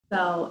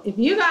So if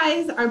you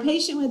guys are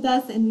patient with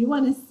us and you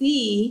want to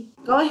see,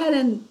 go ahead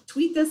and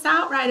tweet this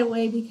out right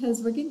away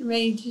because we're getting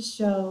ready to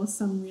show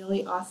some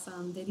really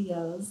awesome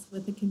videos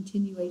with a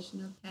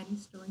continuation of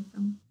Patti's story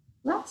from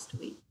last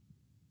week.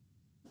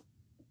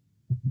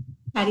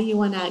 Patti, you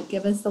want to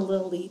give us a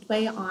little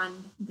leadway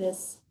on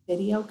this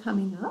video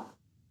coming up?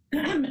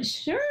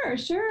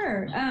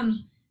 Sure.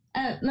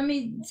 Let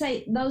me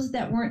say, those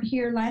that weren't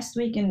here last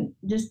week, and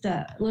just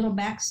a little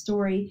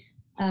backstory.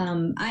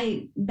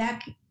 I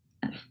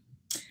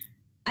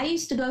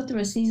used to go through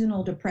a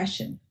seasonal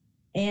depression,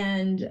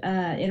 and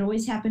it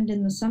always happened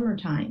in the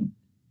summertime.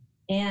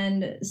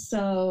 And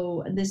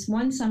so this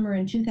one summer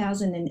in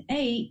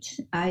 2008,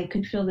 I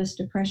could feel this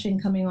depression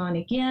coming on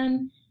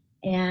again.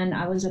 And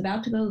I was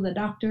about to go to the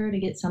doctor to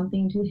get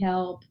something to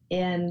help.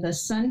 And the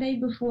Sunday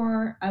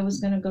before I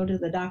was going to go to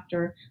the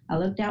doctor, I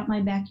looked out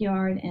my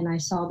backyard and I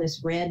saw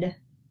this red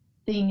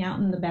thing out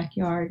in the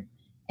backyard.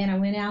 And I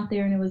went out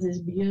there and it was this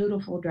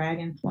beautiful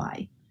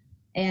dragonfly.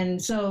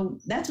 And so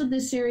that's what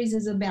this series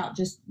is about,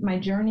 just my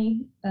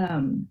journey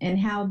and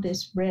how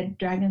this red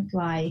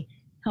dragonfly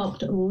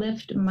helped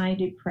lift my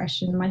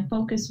depression. My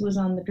focus was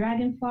on the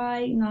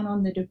dragonfly, not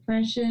on the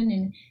depression.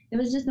 And it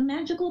was just a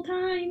magical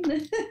time.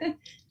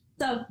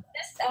 So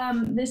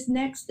this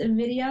next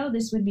video,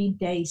 this would be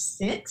day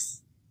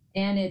 6,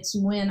 and it's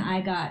when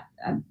I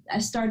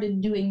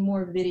started doing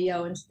more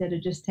video instead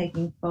of just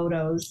taking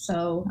photos.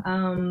 So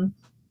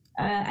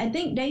I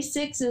think day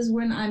 6 is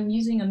when I'm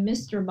using a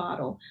mister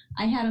bottle.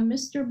 I had a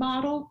mister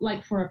bottle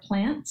like for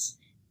plants,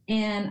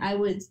 and I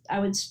would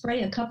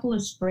spray a couple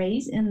of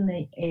sprays in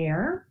the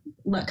air,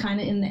 kind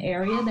of in the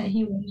area that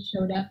he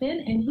showed up in,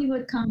 and he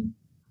would come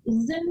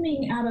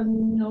zooming out of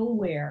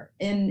nowhere,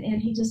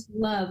 and he just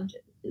loved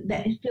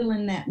that,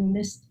 feeling that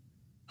mist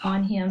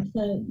on him.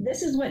 So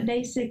this is what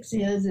day 6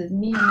 is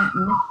me and that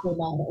mister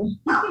bottle.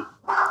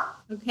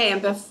 Okay,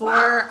 and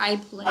before I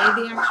play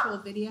the actual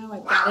video,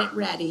 I've got it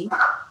ready.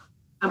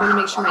 I'm going to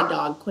make sure my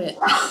dog quits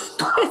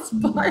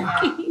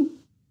barking.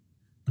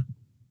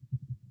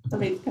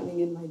 Somebody's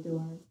coming in my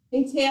door.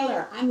 Hey,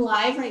 Taylor, I'm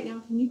live right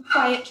now. Can you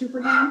quiet Trooper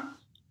down?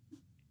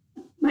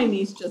 My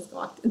niece just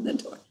walked in the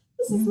door.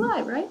 This is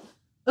live, right?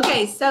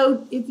 Okay,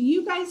 so if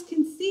you guys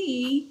can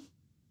see,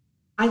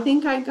 I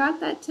think I got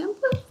that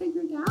template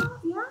figured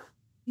out. Yeah.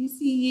 You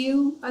see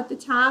you at the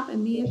top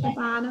and me at the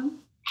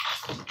bottom.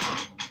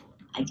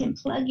 I can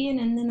plug in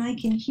and then I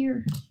can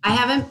hear. I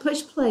haven't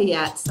pushed play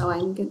yet, so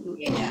I'm going to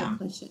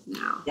push it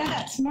now. I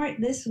got smart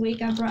this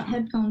week. I brought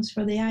headphones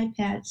for the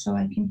iPad so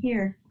I can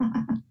hear. All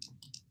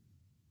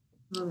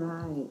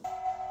right.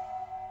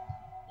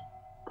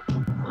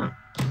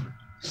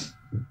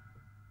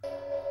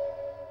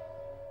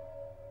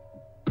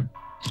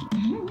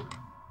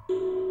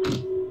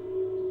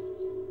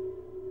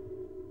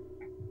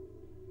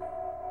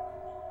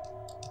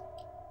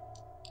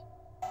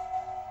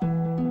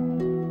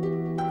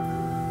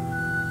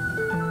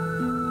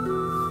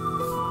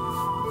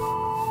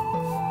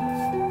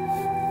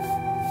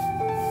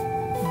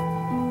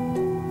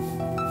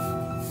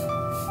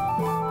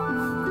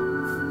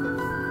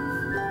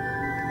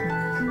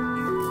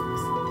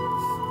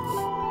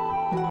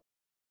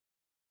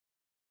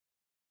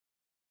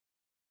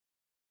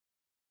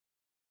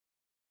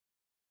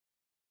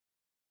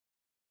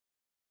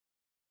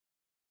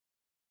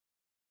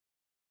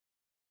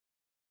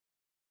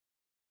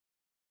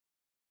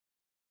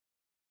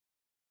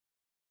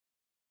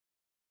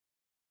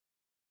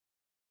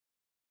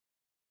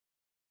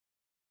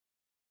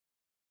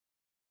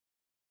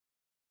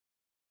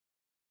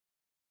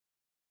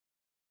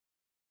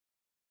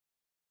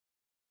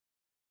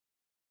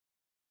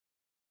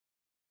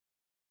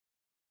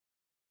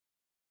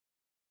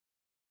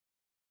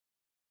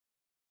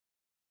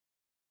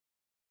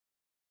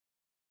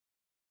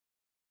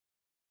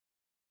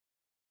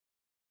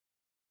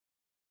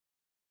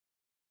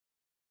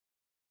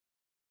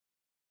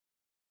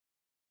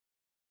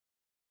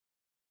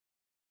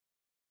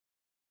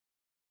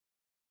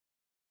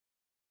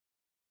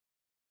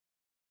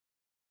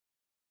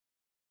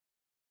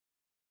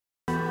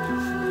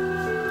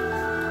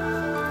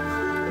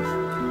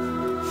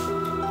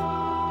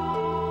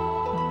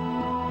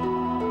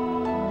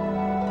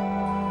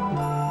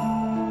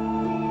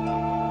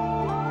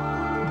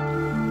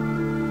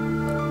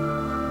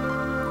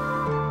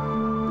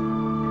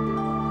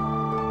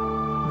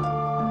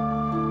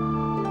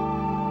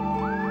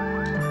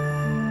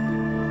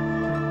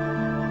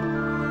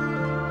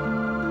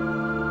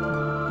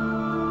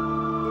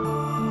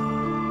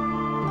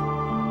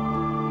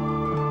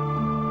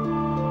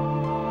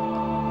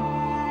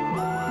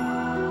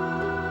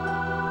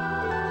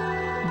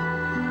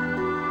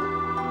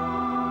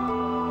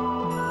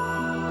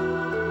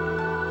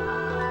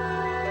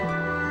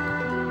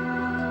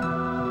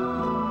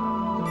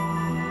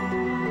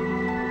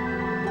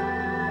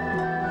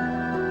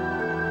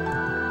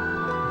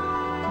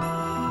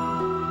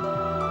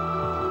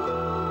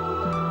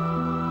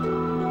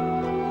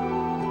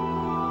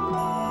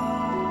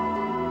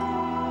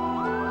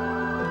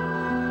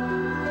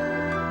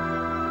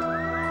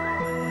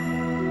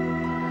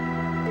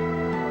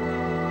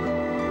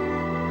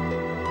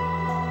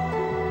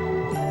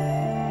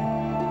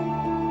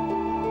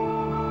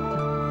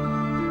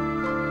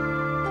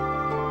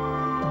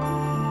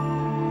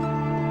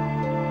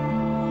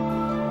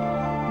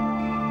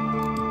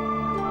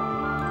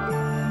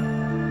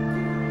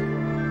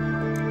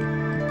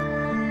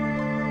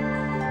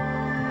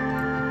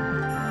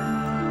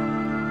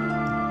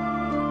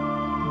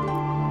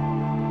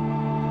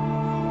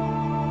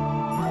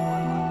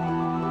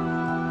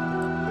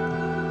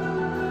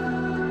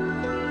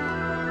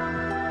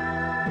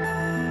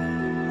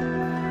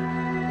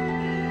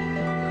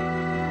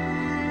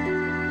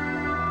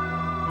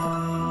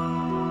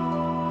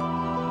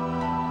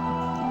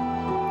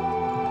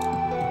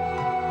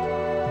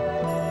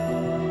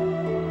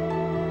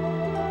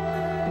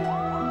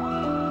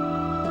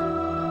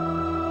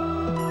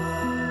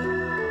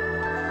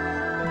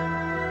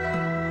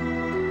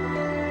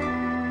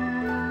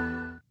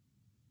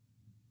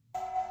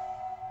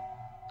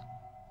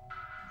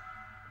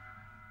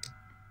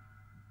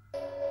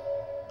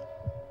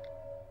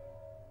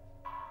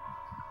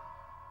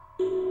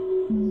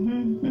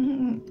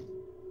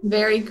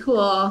 Very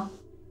cool.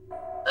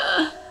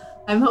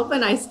 I'm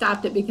hoping I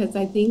stopped it because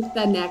I think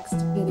the next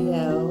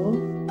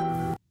video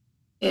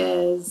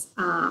is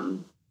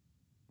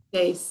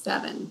day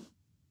 7.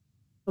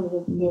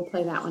 We'll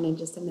play that one in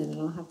just a minute.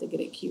 I'll have to get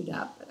it queued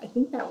up, but I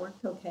think that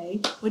worked okay.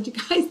 What'd you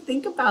guys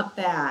think about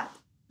that?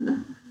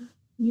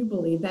 You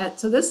believe that?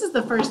 So this is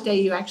the first day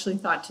you actually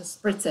thought to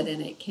spritz it,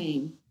 and it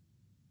came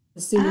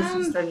as soon as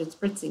you started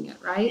spritzing it,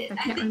 right? I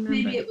can't remember.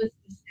 Maybe it was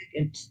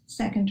the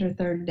second or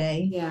third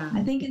day. Yeah.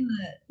 I think in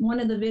one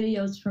of the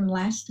videos from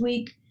last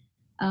week,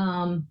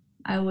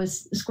 I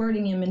was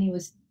squirting him, and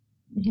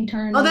he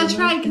turned. Oh, that's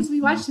right, because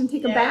we watched him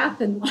take a bath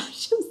and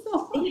wash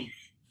himself.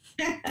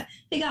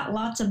 He got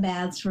lots of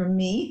baths from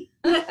me.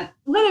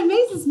 What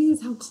amazes me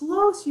is how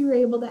close you were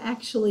able to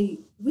actually,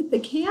 with the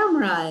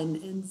camera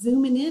and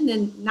zooming in,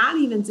 and not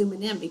even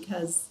zooming in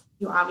because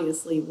you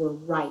obviously were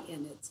right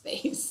in its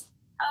face.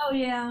 Oh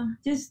yeah,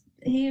 just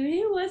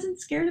he wasn't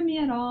scared of me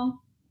at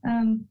all.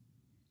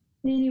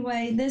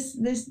 Anyway, this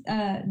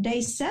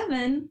day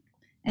 7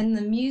 and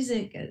the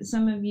music.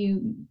 Some of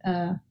you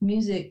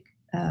music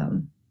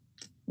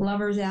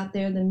lovers out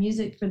there, the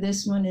music for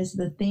this one is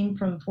the theme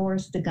from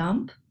Forrest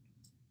Gump.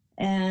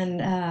 And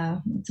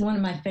it's one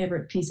of my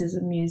favorite pieces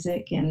of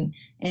music. And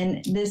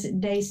this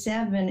day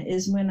 7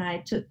 is when I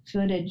took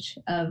footage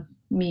of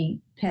me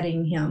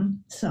petting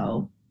him.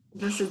 So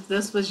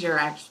this was your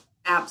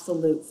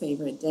absolute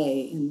favorite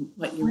day in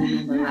what you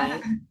remember,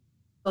 right?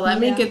 Well,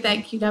 let me get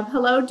that queued up.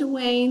 Hello,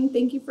 Dwayne.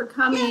 Thank you for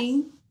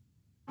coming.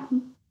 Yes.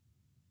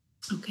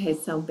 Okay,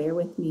 so bear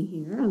with me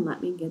here and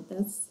let me get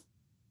this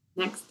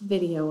next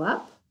video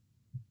up.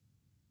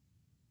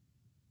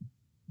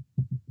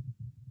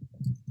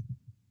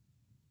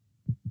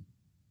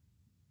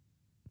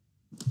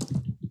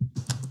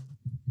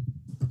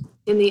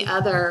 In the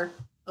other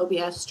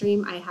OBS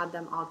stream, I had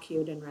them all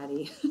queued and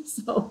ready.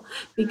 So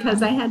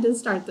because I had to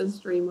start the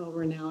stream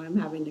over now, I'm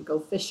having to go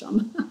fish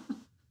them.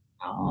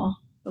 Oh,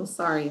 so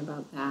sorry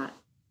about that.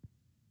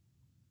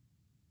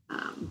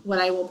 What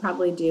I will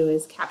probably do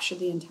is capture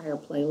the entire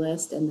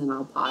playlist and then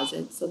I'll pause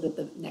it so that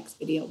the next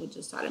video will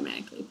just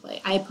automatically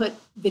play. I put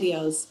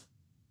videos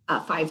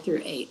 5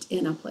 through 8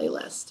 in a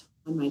playlist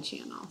on my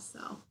channel.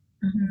 So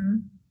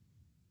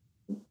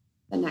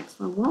the next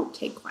one won't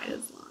take quite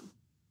as long.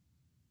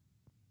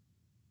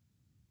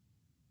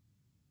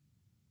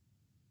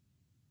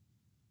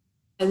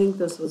 I think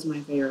this was my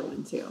favorite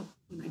one too,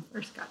 when I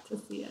first got to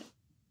see it.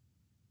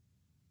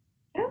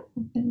 Oh,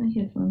 I'll put my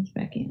headphones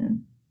back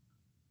in.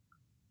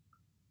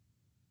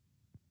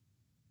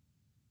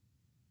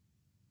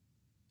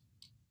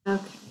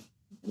 Okay,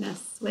 I'm gonna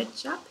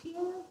switch up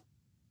here.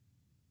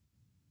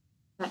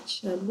 That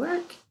should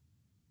work.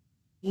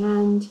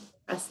 And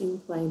pressing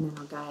play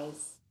now,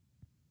 guys.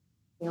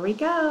 Here we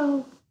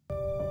go.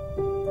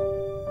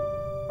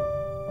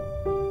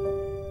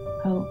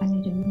 Oh, I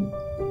need to move.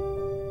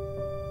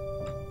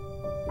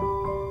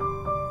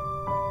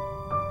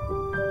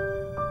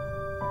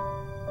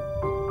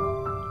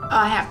 Oh,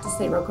 I have to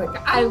say real quick,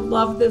 I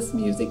love this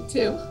music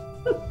too.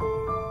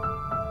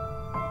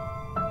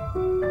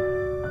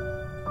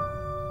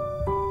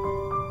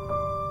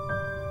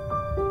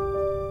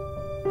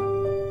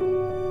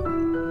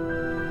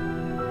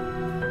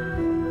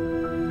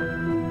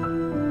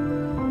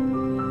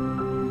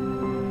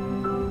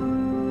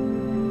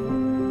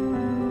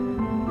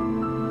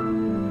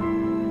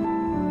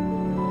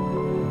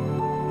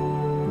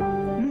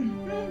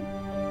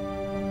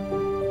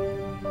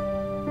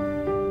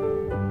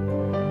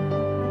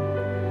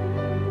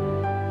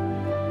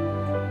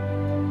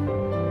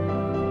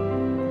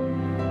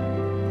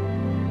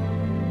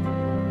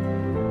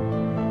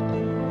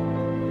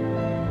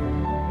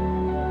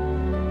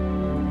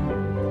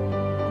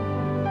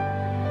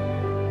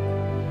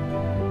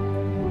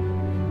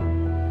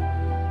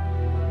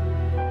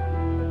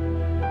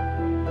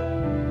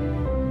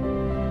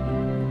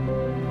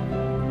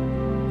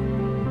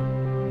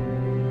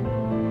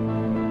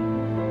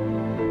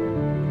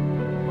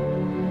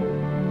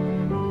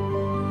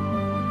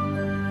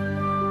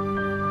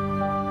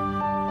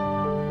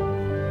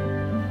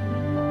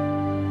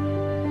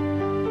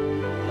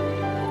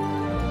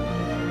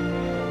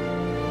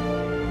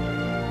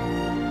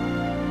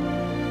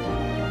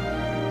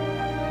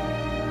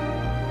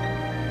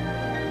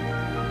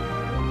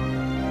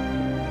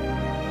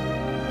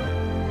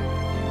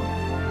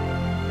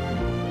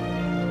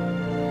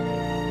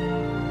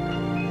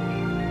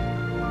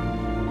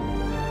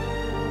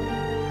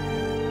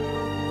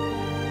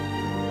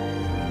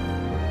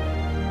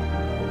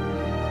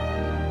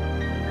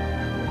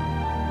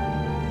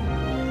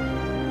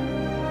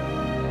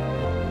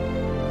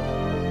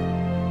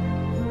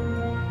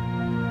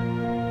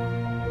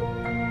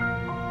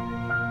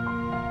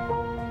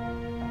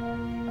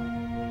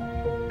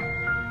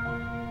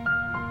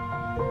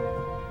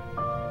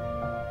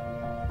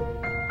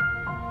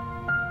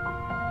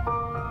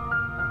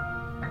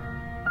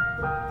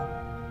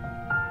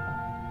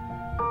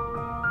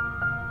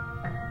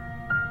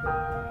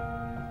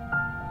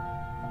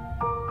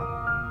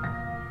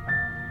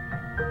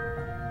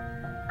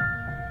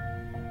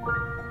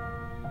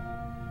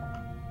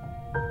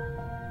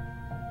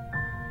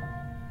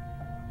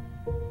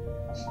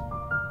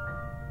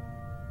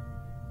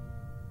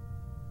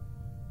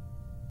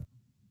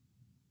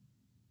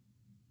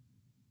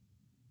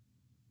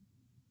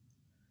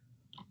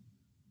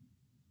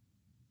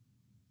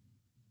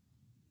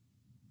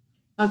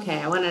 Okay,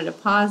 I wanted to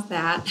pause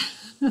that.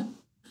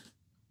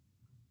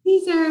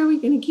 Teaser,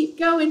 we're going to keep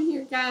going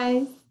here,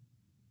 guys.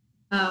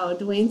 Oh,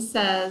 Dwayne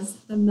says,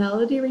 the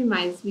melody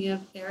reminds me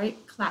of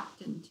Eric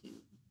Clapton tune.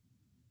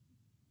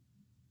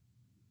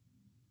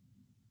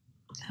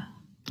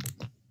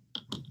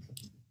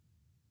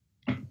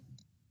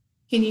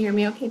 Can you hear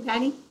me okay,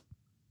 Patty?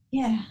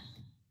 Yeah.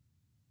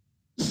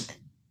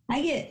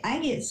 I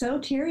get so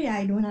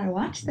teary-eyed when I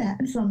watch that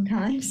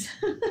sometimes.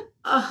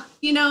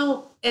 You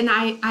know, and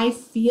I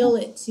feel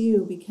it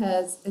too,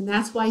 because, and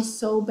that's why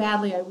so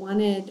badly I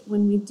wanted,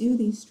 when we do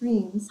these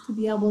streams, to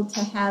be able to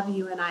have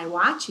you and I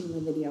watching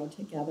the video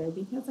together,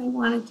 because I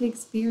wanted to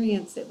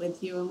experience it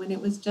with you. And when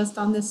it was just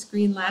on the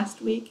screen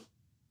last week,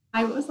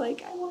 I was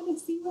like, I want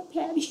to see what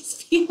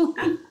Patty's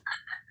feeling.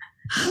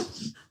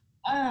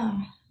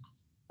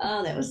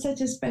 Oh, that was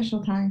such a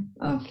special time.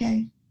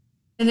 Okay.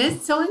 And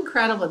it's so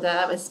incredible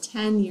that was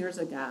 10 years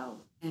ago,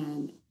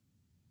 and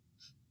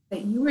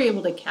that you were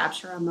able to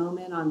capture a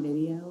moment on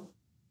video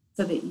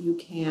so that you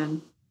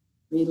can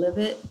relive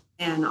it,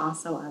 and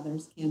also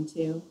others can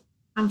too.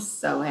 I'm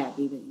so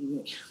happy that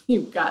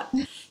you got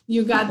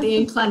the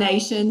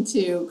inclination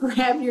to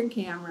grab your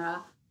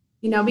camera,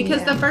 you know,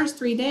 because the first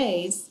 3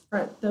 days,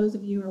 for those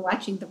of you who are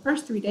watching, the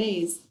first 3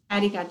 days,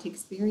 Patty got to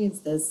experience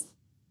this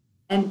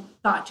and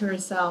thought to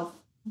herself,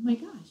 oh my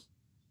gosh,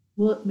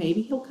 well,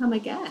 maybe he'll come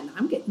again.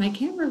 I'm getting my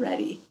camera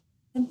ready.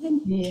 And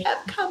then he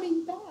kept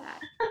coming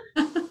back.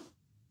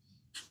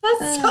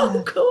 That's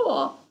so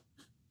cool.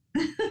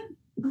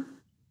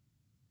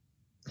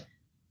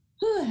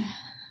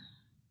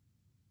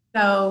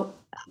 So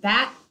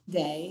that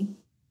day,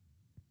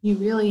 you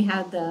really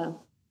had the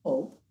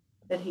hope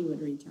that he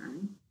would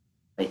return.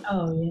 But,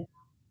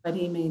 but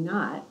he may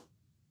not.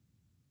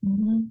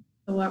 Mm-hmm.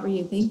 So what were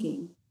you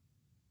thinking?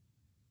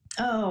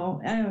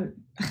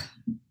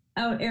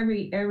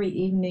 Every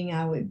evening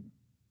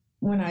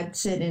when I'd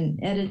sit and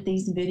edit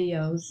these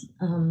videos,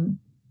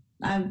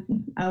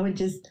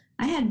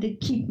 I had to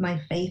keep my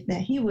faith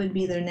that he would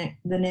be there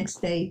the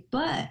next day.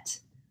 But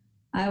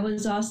I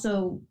was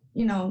also,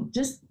 you know,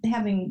 just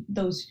having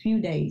those few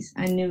days,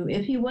 I knew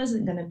if he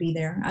wasn't going to be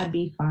there, I'd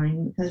be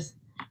fine, because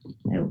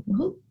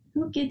who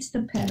gets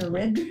to pet a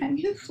red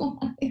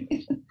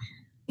dragonfly?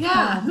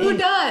 Yeah, who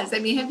does? I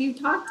mean, have you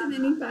talked to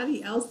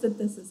anybody else that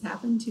this has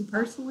happened to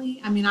personally?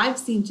 I mean, I've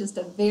seen just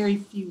a very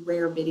few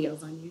rare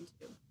videos on YouTube.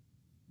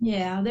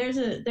 Yeah,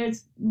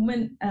 there's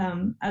when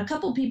a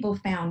couple people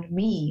found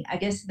me. I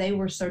guess they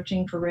were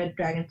searching for red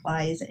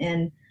dragonflies,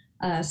 and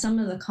some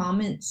of the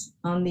comments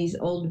on these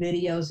old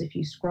videos, if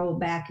you scroll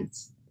back,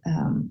 it's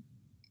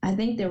I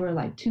think there were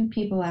like 2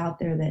 people out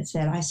there that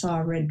said, I saw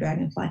a red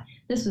dragonfly.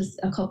 This was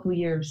a couple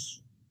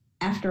years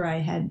after I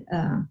had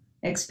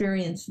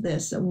experienced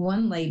this.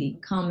 One lady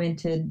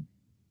commented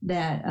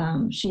that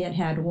she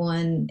had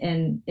one,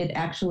 and it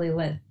actually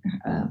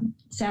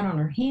sat on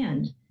her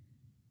hand.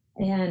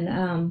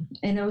 And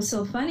it was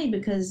so funny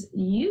because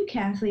you,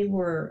 Kathy,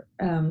 were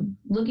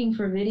looking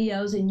for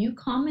videos, and you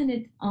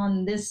commented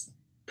on this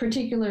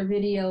particular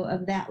video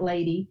of that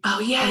lady. Oh,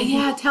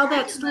 yeah. Tell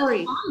that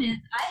story.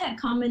 I had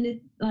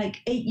commented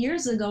like 8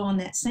 years ago on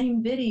that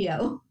same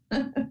video.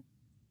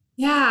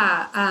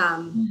 Yeah.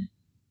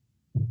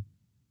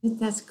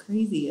 That's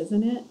crazy,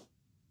 isn't it?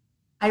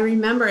 I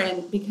remember,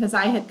 and because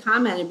I had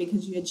commented,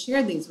 because you had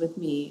shared these with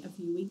me a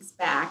few weeks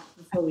back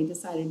before we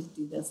decided to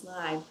do this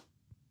live,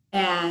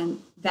 and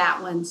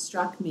that one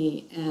struck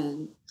me,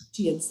 and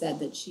she had said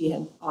that she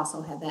had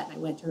also had that, and I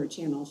went to her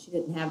channel. She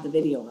didn't have the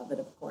video of it,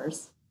 of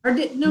course.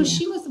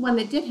 She was the one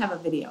that did have a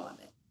video of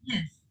it.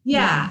 Yes.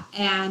 Yeah.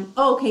 And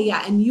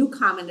and you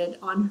commented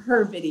on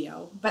her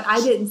video, but I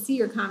didn't see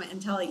your comment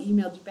until I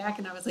emailed you back,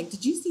 and I was like,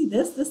 did you see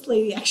this? This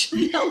lady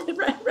actually held the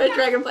red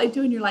dragonfly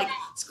too. And you're like,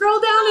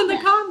 scroll down in the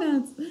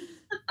comments.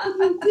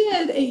 And you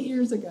did 8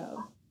 years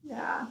ago.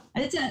 Yeah.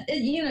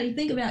 You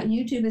think about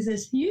YouTube as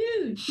this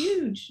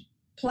huge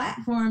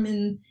platform,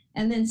 and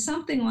then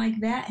something like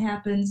that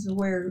happens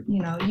where,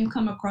 you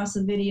come across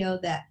a video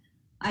that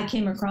I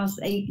came across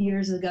 8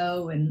 years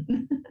ago,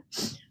 and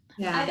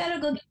yeah. I gotta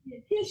go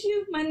get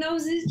tissue. My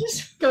nose is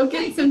just... Go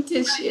get some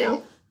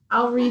tissue.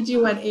 I'll read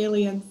you what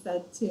Alien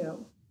said,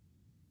 too.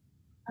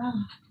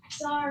 Oh,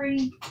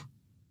 sorry.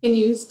 Can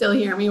you still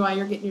hear me while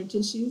you're getting your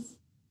tissues?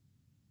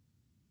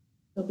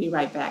 We'll be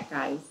right back,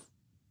 guys.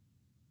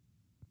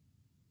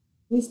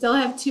 We still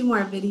have 2 more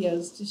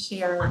videos to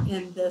share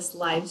in this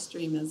live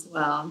stream as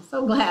well. I'm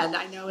so glad.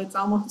 I know it's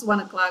almost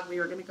 1 o'clock. We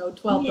were going to go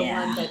 12 to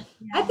 1, but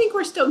I think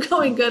we're still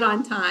going good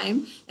on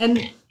time.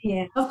 And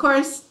of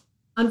course,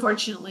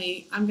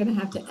 unfortunately, I'm going to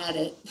have to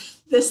edit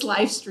this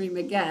live stream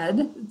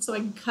again so I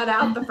can cut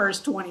out the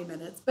first 20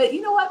 minutes. But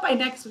you know what? By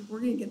next week, we're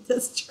going to get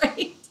this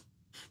straight.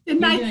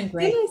 Didn't I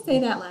say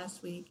that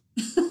last week?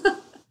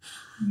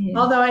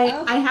 Although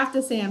I have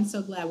to say, I'm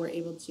so glad we're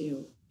able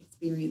to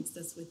experience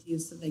this with you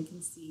so they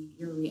can see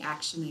your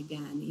reaction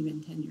again,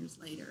 even 10 years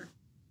later.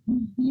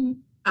 Mm-hmm.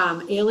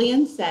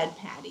 Alien said,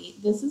 Patty,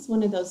 this is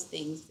one of those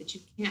things that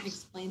you can't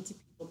explain to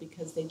people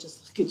because they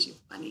just look at you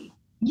funny.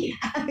 Yeah,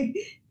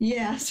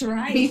 yes,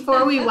 right.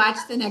 Before we watch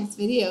the next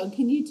video,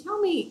 can you tell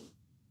me,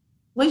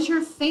 was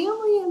your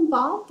family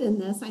involved in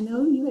this? I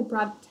know you had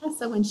brought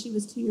Tessa when she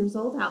was 2 years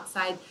old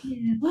outside.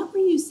 Yeah. What were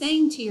you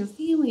saying to your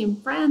family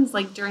and friends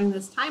like during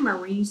this time, or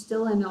were you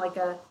still in like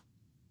a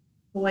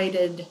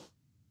voided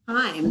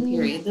time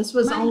period? This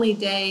was only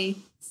day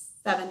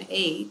 7,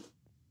 8.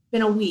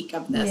 Been a week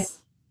of this. Yeah.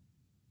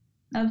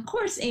 Of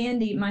course,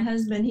 Andy, my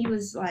husband, he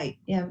was like,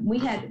 yeah, we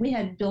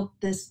had built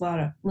this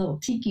little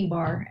tiki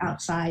bar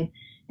outside,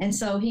 and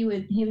so he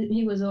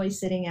was always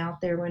sitting out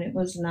there when it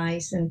was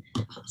nice, and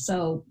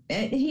so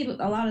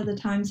a lot of the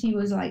times he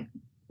was like,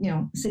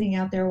 sitting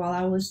out there while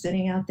I was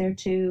sitting out there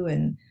too,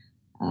 and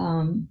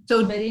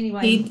but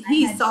anyway,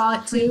 he saw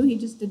it too. He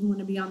just didn't want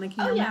to be on the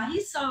camera. Oh yeah,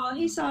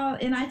 he saw,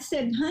 and I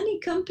said, "Honey,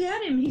 come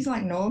pet him." He's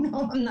like, "No,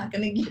 I'm not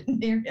going to get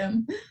near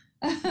him."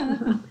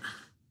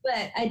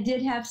 But I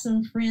did have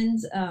some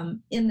friends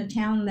in the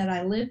town that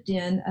I lived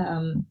in.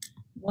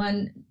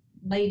 One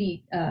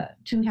lady,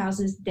 2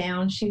 houses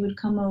down, she would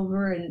come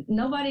over, and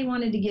nobody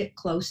wanted to get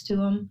close to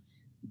him.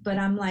 But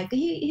I'm like,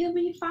 he'll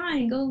be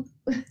fine. Go.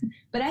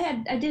 But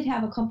I did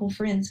have a couple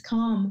friends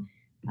come.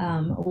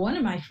 One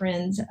of my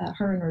friends,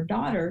 her and her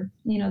daughter,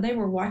 they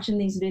were watching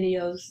these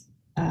videos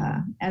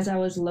as I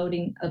was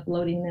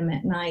uploading them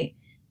at night.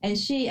 And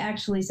she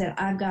actually said,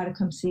 "I've got to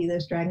come see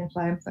this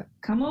Dragonfly." I'm like,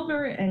 come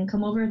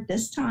over at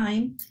this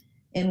time,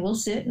 and we'll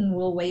sit and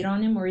we'll wait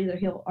on him, or either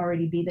he'll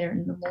already be there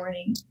in the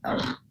morning. So,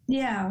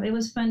 yeah, it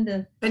was fun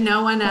to. But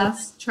no one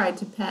else tried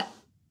to pet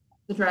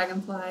the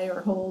Dragonfly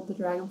or hold the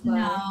Dragonfly?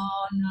 No,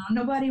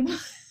 nobody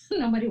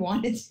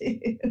wanted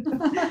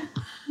to.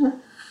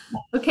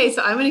 Okay,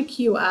 so I'm going to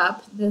queue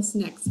up this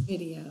next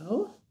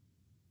video.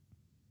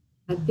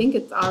 I think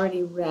it's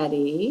already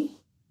ready.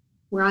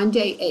 We're on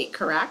day 8,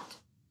 correct?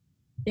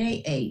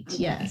 Day 8, okay.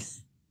 Yes.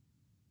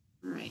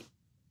 All right.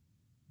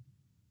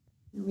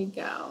 Here we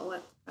go.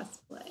 Let's press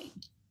play.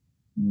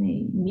 Let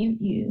me mute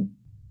you.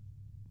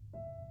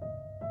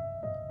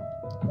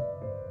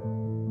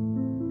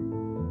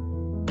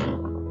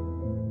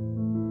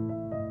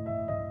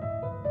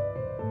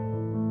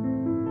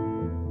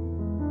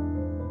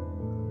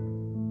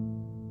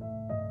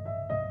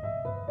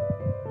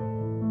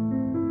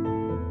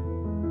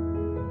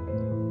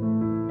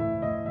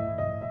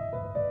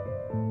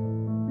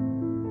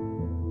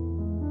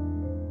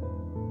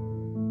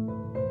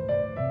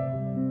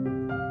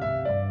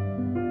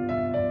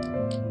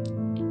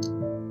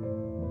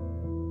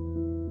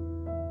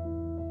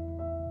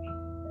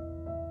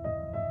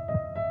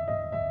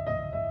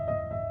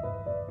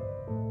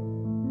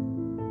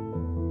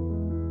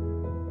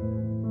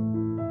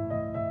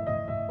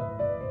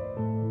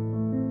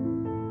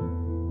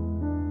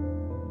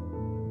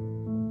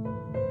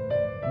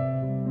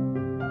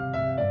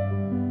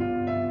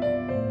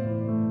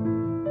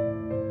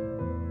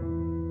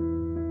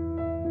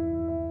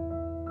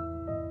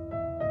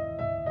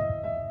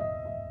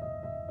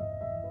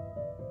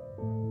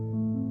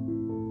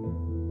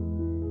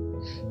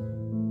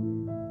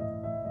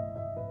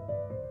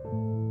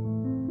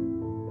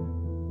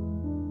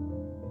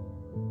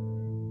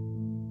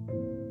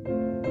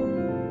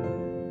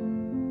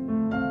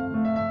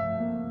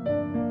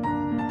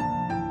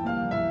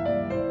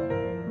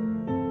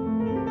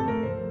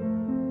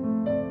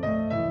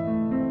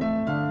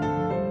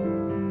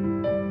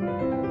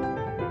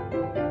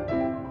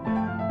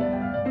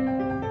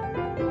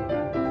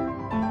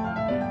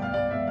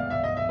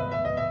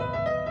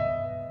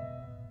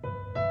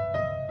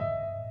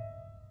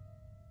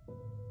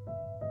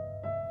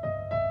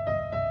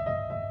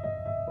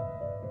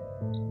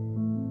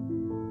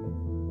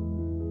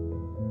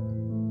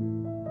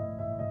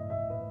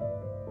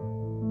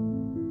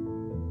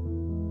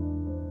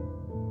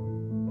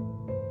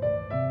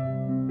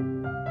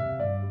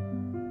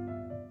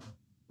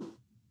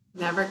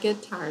 Never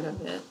get tired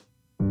of it.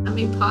 Let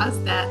me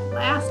pause that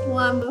last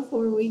one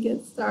before we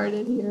get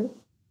started here.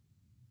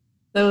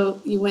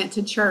 So you went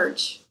to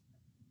church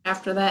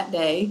after that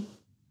day.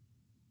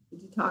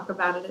 Did you talk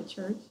about it at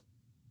church?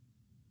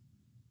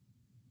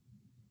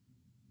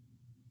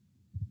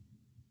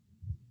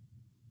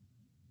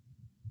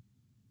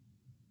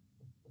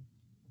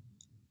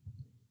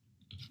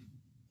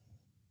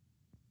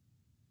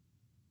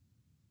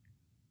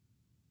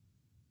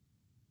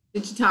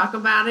 Did you talk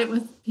about it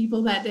with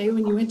people that day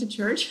when you went to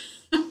church?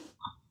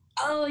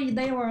 Oh,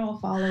 they were all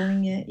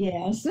following it.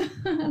 Yes, they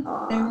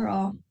were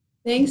all.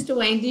 Thanks,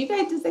 Dwayne.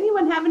 Does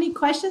anyone have any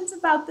questions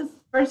about the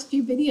first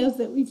few videos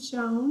that we've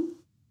shown?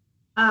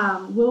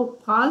 We'll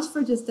pause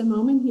for just a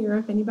moment here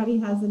if anybody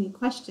has any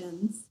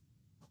questions.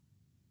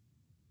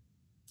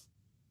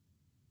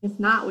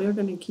 If not, we're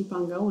going to keep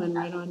on going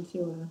right on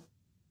to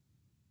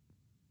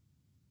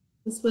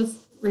this was,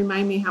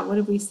 remind me, what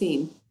have we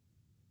seen?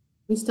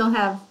 We still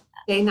have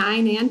day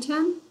 9 and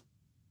 10?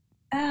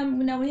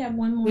 No, we have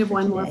one more. We have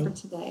one more for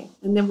today.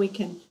 And then we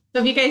can,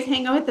 so if you guys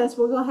hang out with us,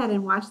 we'll go ahead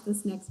and watch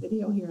this next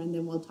video here, and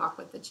then we'll talk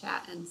with the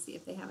chat and see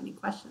if they have any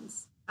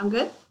questions. Sound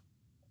good?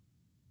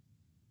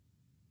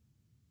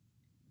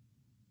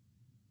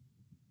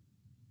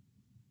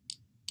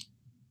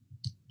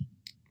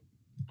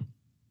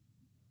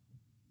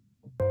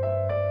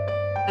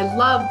 I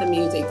love the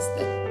musics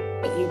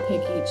that you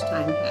pick each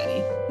time,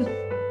 Patti.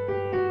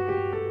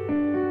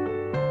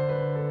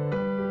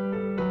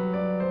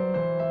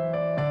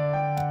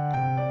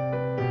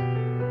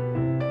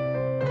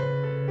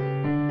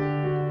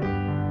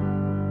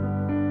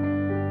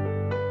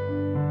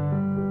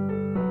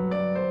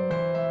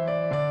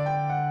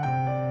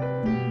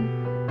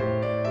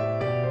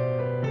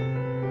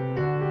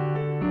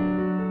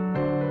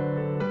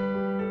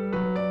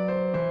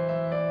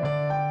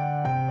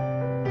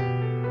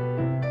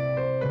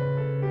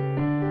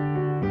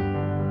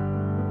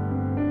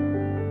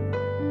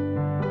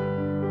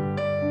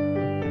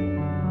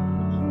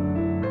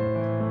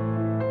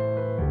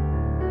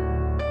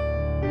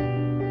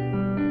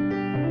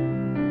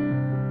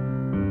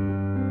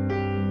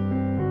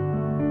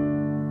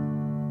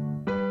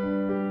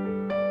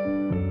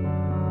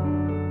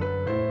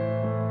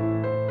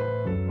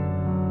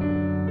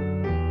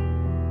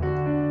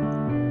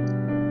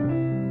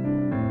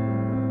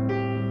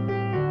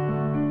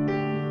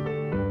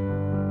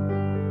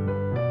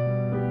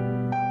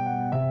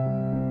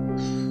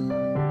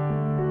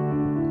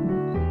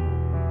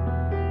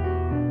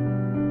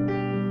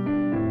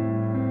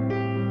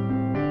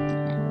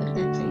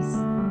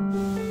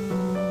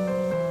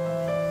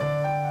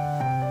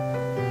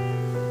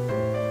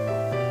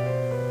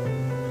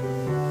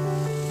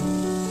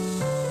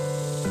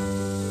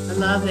 I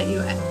love that you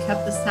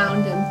kept the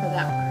sound in for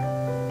that part.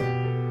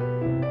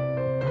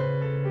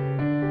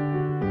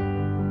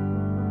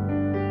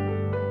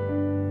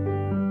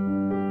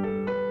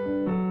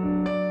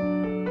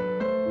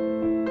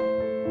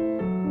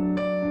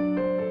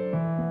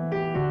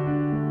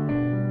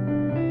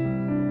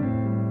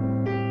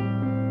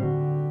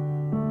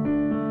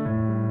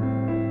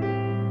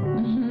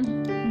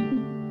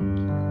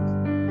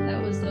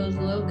 That was those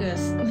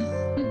locusts.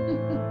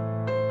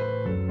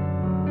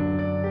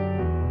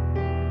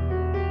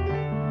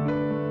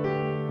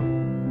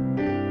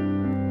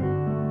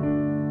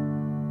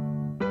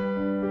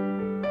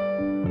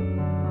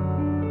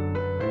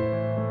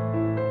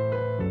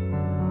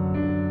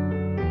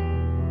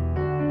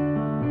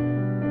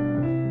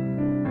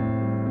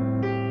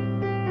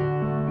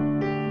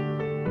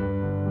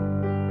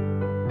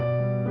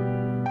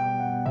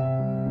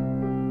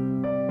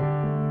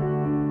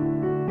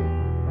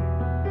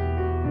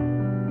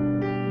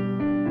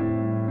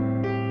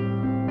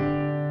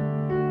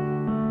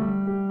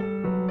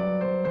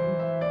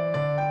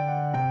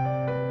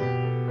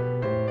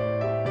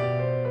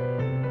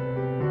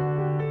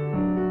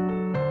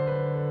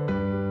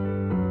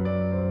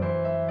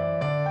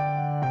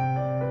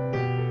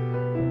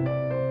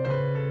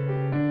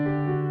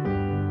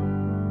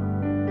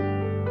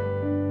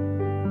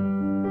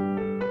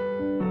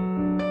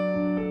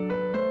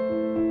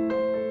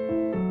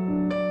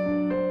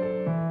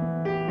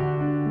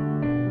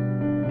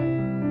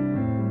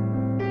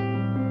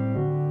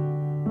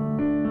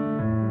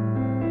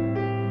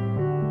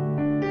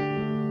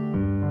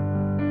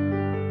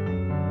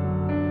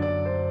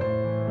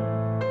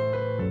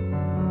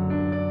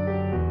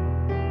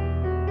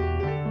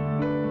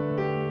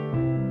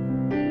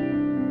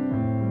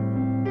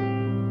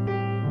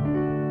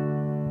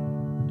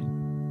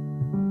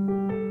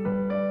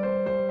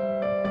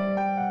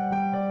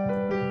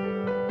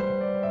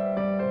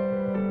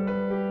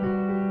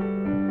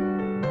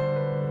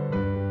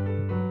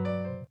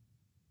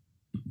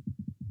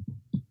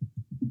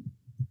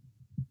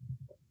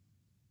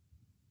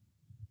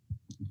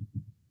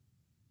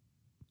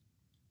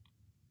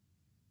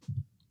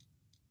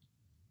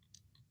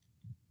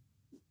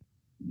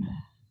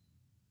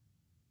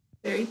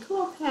 Very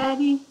cool,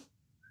 Patti.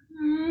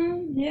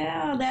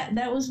 Yeah,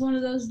 that was one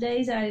of those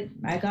days I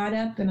got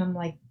up and I'm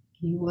like,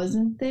 he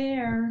wasn't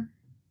there.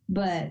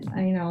 But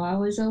I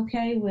was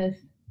okay with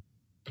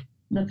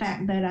the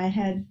fact that I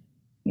had,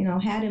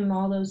 had him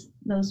all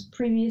those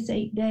previous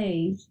 8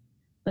 days.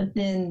 But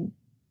then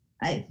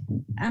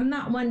I'm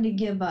not one to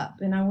give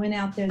up, and I went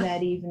out there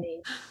that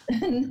evening.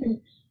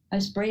 I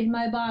sprayed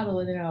my bottle,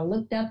 and then I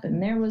looked up,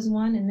 and there was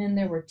one, and then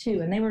there were two,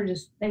 and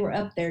they were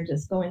up there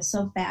just going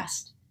so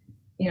fast.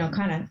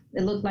 Kind of,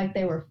 it looked like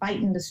they were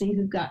fighting to see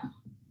who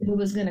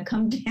was going to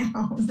come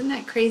down. Isn't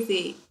that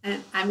crazy?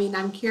 And I mean,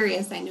 I'm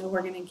curious. I know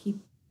we're going to keep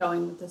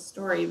going with this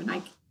story, and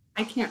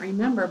I can't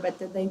remember, but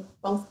did they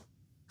both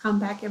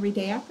come back every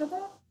day after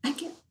that? I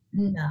can't.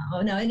 No,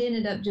 it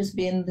ended up just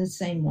being the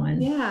same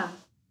one. Yeah.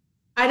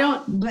 I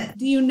don't, but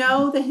do you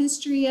know the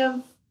history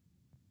of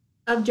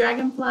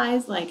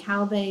dragonflies, like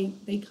how they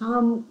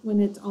come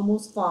when it's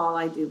almost fall,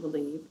 I do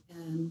believe,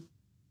 and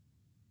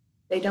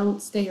they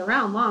don't stay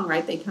around long,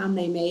 right? They come,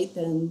 they mate,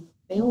 then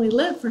they only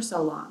live for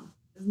so long.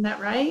 Isn't that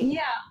right?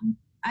 Yeah.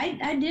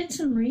 I did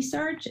some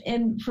research,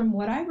 and from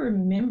what I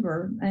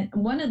remember,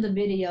 one of the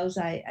videos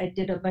I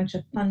did a bunch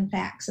of fun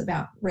facts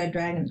about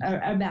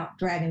about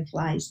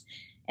dragonflies,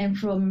 and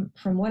from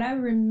what I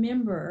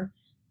remember,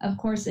 of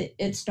course,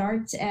 it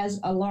starts as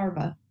a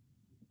larva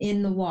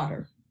in the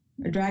water.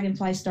 A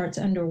dragonfly starts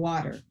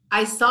underwater.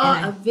 I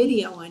saw a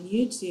video on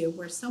YouTube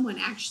where someone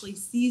actually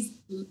sees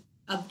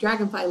a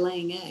dragonfly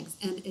laying eggs,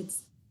 and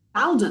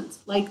thousands,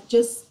 like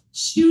just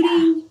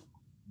shooting,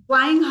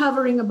 flying,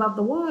 hovering above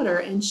the water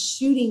and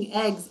shooting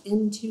eggs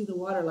into the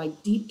water,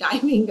 like deep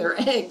diving their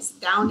eggs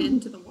down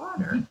into the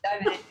water.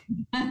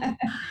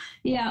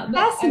 Yeah,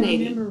 but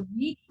Fascinating.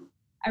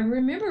 I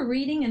remember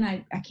reading, and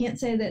I can't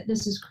say that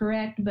this is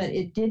correct, but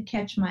it did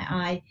catch my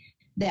eye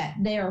that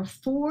they are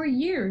 4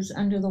 years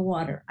under the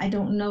water. I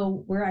don't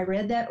know where I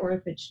read that or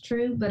if it's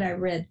true, but I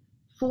read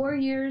 4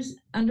 years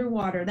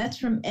underwater. That's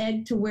from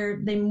egg to where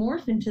they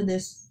morph into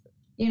this,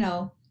 you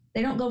know,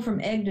 they don't go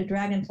from egg to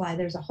dragonfly.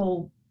 There's a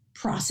whole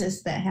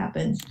process that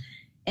happens.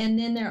 And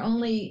then they're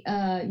only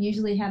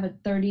usually have a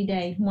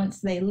 30-day,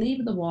 once they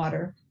leave the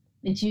water,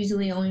 it's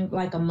usually only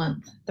like a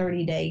month,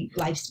 30-day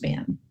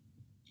lifespan.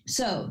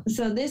 So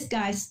this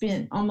guy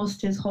spent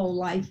almost his whole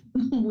life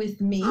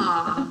with me.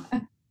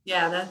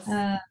 Yeah,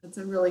 that's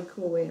a really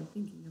cool way of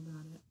thinking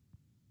about it.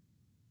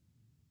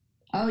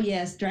 Oh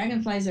yes,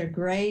 dragonflies are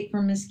great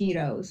for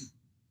mosquitoes.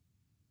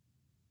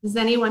 Does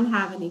anyone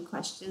have any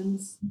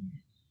questions?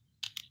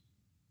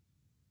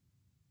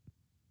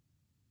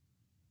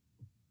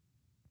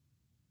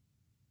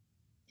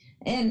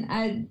 And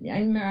I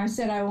remember I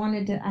said I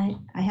wanted to,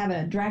 I have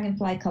a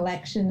dragonfly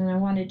collection and I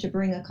wanted to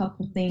bring a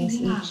couple things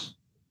each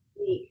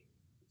week.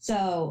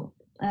 So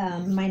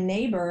my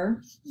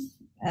neighbor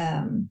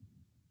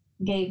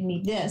gave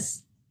me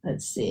this.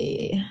 Let's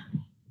see.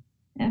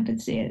 I can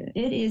see it.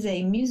 It is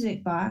a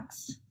music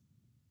box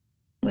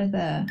with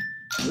a,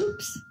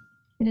 oops.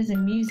 It is a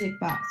music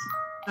box.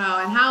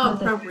 Oh, and how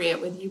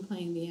appropriate with you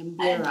playing the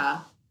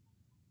mbira.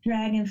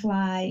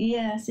 Dragonfly.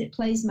 Yes, it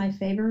plays my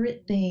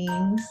favorite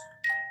things.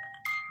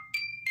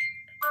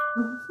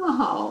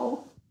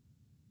 Wow.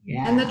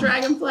 Yeah. And the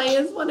dragonfly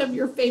is one of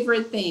your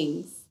favorite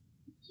things.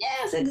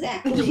 Yes,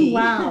 exactly.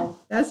 Wow.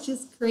 That's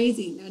just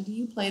crazy. Now, do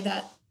you play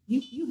that?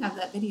 You have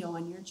that video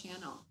on your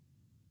channel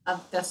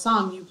of the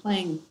song you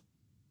playing.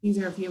 These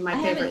are a few of my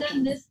favorite things. I haven't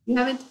done this. You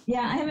haven't?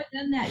 Yeah, I haven't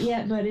done that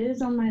yet, but it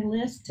is on my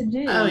list to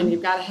do. Oh, and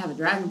you've got to have a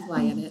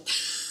dragonfly in it.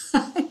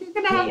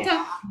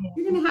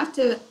 You're gonna have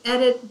to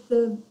edit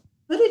the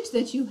footage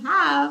that you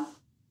have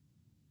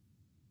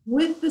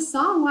with the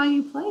song while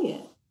you play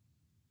it.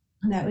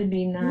 That would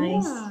be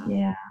nice.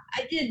 Yeah.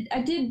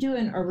 I did do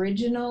an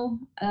original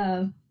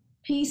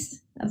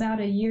piece about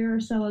a year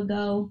or so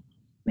ago,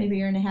 maybe a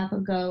year and a half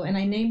ago, and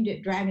I named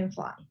it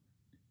Dragonfly.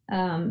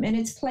 And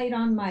it's played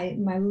on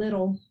my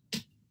little,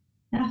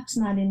 it's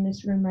not in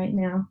this room right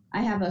now.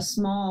 I have a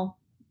small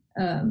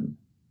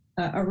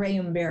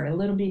Arrayum bear, a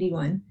little bitty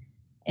one.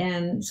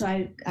 And so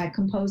I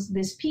composed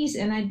this piece,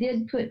 and I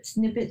did put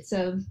snippets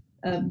of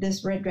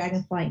this red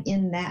dragonfly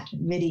in that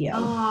video.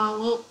 Oh,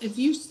 well, if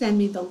you send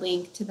me the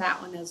link to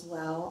that one as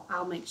well,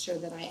 I'll make sure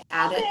that I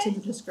add it to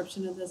the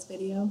description of this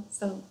video.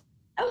 So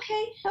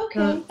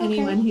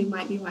anyone who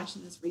might be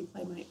watching this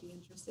replay might be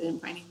interested in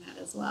finding that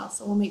as well.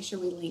 So we'll make sure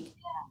we link.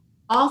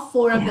 All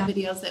 4 of the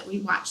videos that we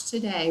watched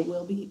today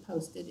will be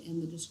posted in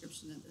the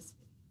description of this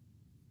video.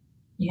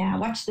 Yeah,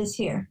 watch this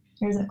here.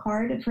 Here's a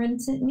card a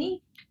friend sent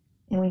me.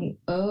 And when you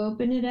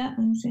open it up,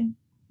 let me see.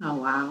 Oh,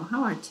 wow.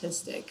 How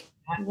artistic.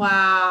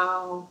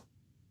 Wow.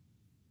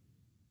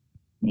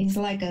 He's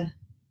like a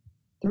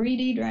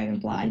 3D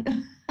dragonfly.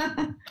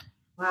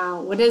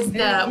 Wow. What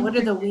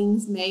are the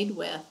wings made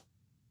with?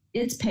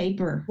 It's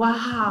paper.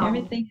 Wow.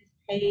 Everything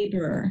is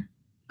paper.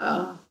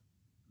 Oh.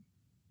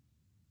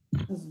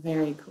 That's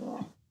very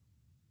cool.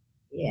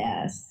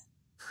 Yes.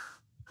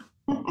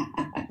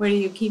 Where do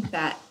you keep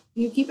that?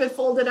 Do you keep it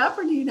folded up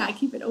or do you not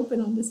keep it open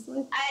on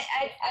display?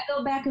 I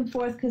go back and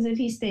forth because if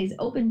he stays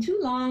open too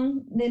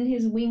long, then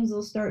his wings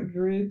will start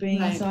drooping.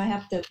 Right. So I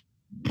have to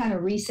kind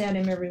of reset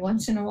him every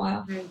once in a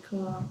while. Very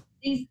cool.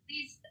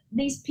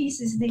 These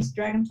pieces, these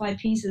dragonfly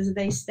pieces,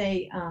 they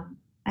stay.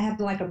 I have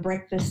like a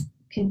breakfast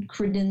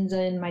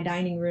credenza in my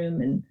dining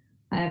room, and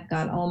I've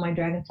got all my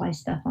dragonfly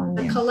stuff on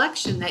there. The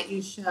collection that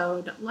you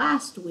showed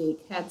last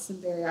week had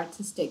some very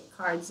artistic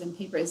cards and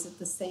paper. Is it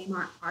the same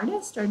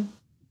artist or?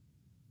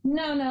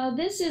 No.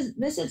 This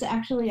is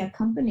actually a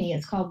company.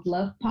 It's called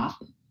Love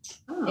Pop,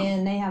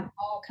 and they have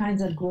all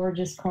kinds of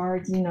gorgeous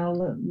cards. You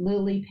know,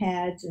 lily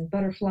pads and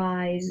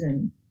butterflies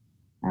and.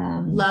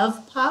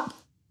 Love Pop.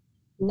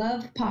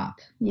 Love Pop.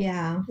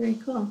 Yeah. Very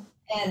cool.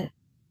 And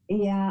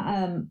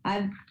yeah,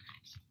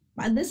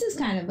 this is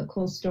kind of a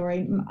cool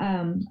story.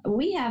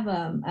 We have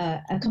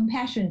a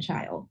compassion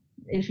child.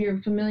 If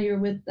you're familiar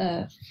with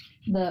the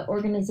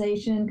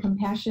organization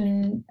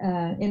Compassion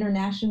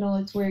International,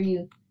 it's where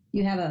you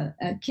have a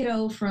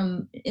kiddo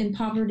in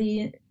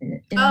poverty.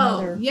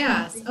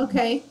 Yes. Country.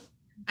 Okay.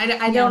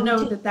 I don't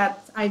know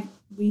that's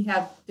we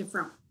have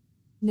different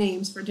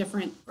names for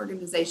different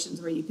organizations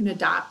where you can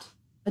adopt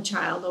a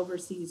child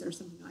overseas or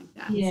something like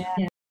that.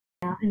 Yeah.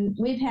 And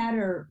we've had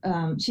her,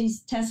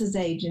 she's Tessa's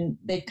age, and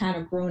they've kind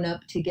of grown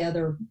up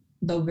together,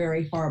 though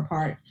very far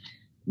apart.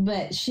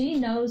 But she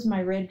knows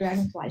my red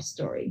dragonfly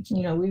story.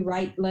 You know, we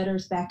write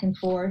letters back and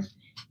forth.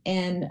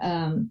 And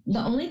the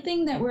only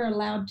thing that we're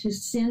allowed to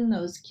send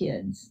those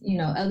kids, you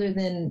know, other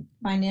than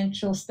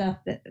financial stuff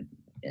that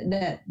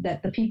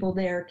the people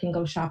there can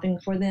go shopping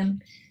for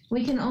them,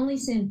 we can only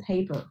send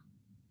paper.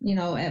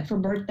 for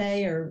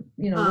birthday or,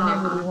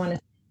 whenever we want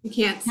to. You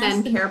can't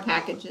send care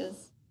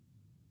packages.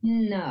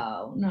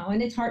 No.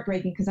 And it's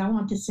heartbreaking because I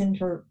want to send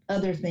her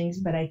other things,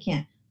 but I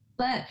can't.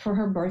 But for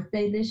her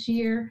birthday this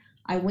year,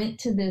 I went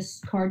to this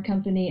card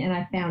company and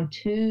I found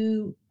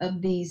 2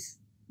 of these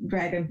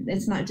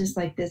it's not just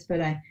like this, but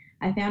I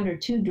found her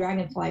 2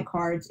 Dragonfly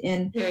cards,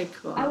 and very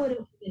cool. I would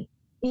have given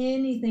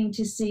anything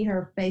to see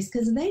her face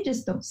because they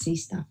just don't see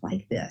stuff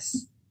like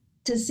this.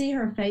 To see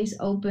her face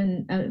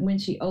open when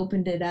she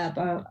opened it up,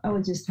 I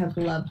would just have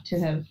loved to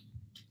have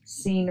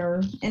seen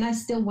her. And I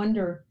still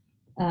wonder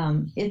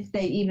if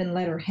they even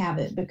let her have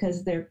it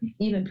because they're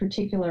even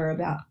particular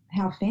about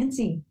how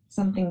fancy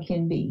something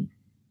can be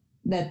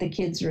that the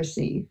kids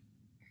receive.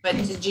 But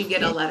did you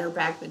get a letter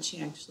back that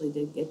she actually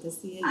did get to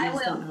see it? You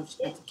just don't know if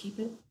she got to keep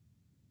it?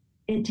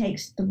 It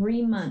takes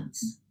 3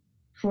 months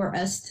for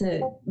us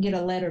to get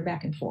a letter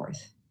back and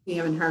forth. You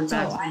haven't heard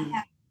back from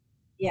her?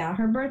 Yeah,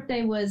 her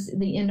birthday was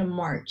the end of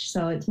March.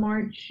 So it's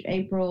March,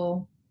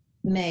 April,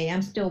 May.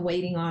 I'm still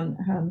waiting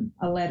on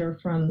a letter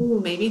from... Ooh,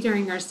 maybe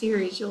during our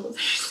series you'll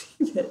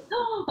receive it.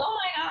 Oh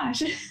my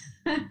gosh.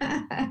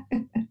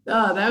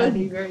 Oh, that would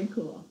be very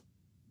cool.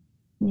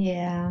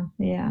 Yeah.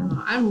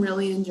 Oh, I'm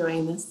really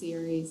enjoying this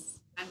series.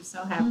 I'm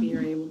so happy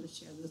you're able to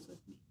share this with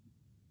me.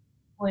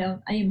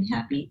 Well, I am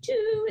happy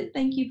too, and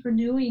thank you for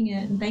doing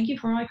it, and thank you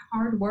for all your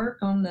hard work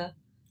on the.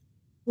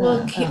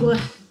 Well,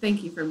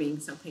 thank you for being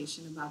so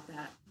patient about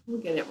that. We'll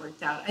get it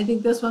worked out. I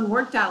think this one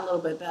worked out a little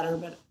bit better,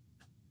 but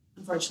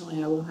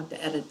unfortunately, I will have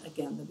to edit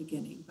again the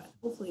beginning. But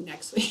hopefully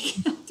next week,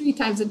 3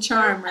 times a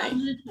charm, right?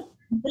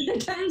 3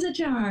 times a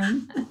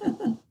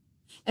charm.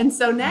 And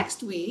so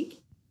next week.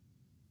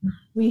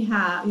 You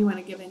want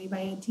to give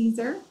anybody a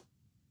teaser?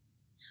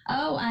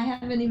 Oh, I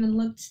haven't even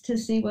looked to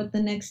see what the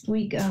next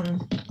week,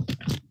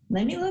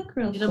 let me look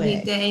real quick. It'll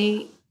be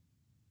day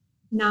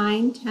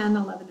 9, 10,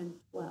 11, and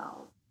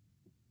 12.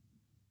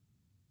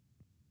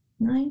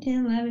 9,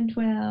 10, 11,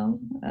 12.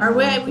 Or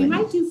we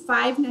might do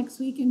 5 next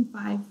week and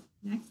 5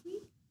 next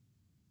week.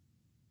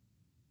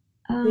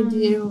 We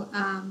do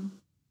 9,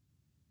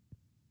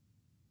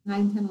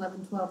 10,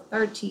 11, 12,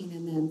 13,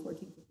 and then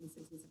 14, 15,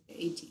 16, 17,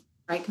 18.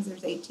 Right? Because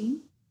there's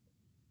 18.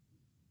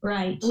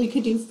 Right. We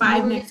could do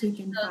 5 next week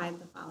and 5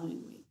 the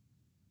following week.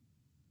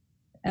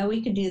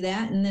 We could do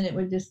that, and then it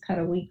would just cut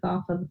a week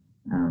off of,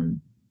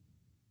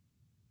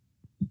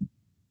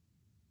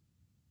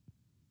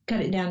 cut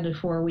it down to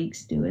 4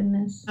 weeks doing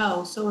this.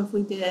 Oh, so if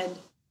we did,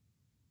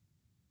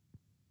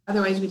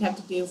 otherwise we'd have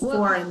to do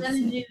 4 and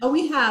 6.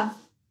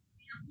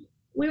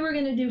 We were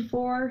going to do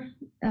 4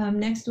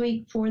 next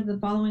week for the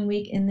following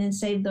week, and then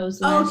save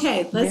those last.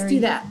 Okay, let's do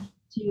that.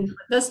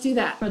 Let's do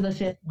that for the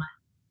 5th one.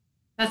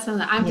 That's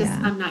something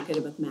I'm not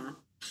good with math.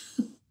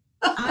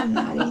 I'm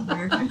not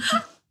either.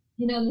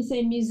 They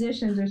say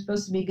musicians are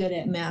supposed to be good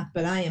at math,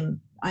 but I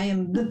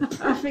am the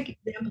perfect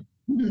example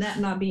of that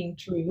not being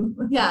true.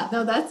 Yeah,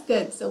 no, that's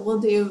good. So we'll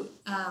do,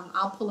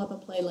 I'll pull up a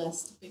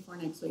playlist before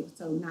next week.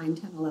 So 9,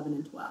 10, 11,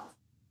 and 12.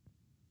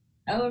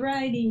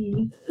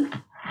 Alrighty.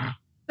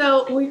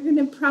 So we're going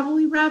to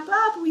probably wrap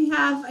up. We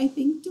have, I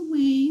think,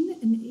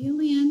 Dwayne and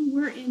Alien.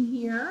 We're in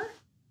here.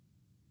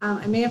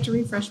 I may have to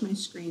refresh my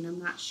screen. I'm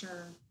not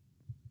sure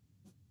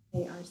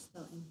if they are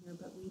still in here,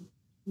 but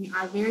we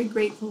are very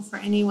grateful for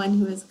anyone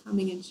who is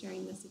coming and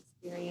sharing this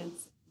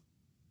experience.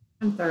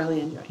 I'm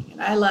thoroughly enjoying it.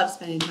 I love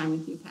spending time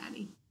with you,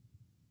 Patti.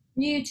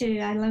 You too.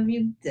 I love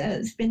you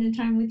spending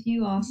time with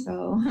you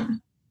also.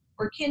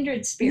 We're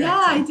kindred spirits.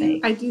 Yeah,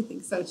 I do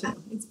think so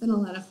too. It's been a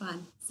lot of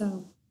fun.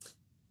 So,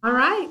 all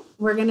right,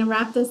 we're going to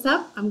wrap this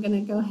up. I'm going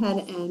to go ahead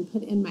and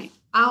put in my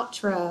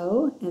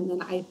outro, and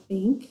then I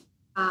think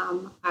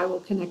I will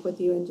connect with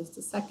you in just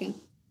a second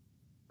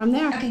from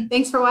there. Okay.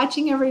 Thanks for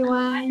watching,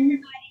 everyone. Bye,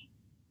 everybody.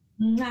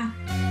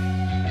 Mwah.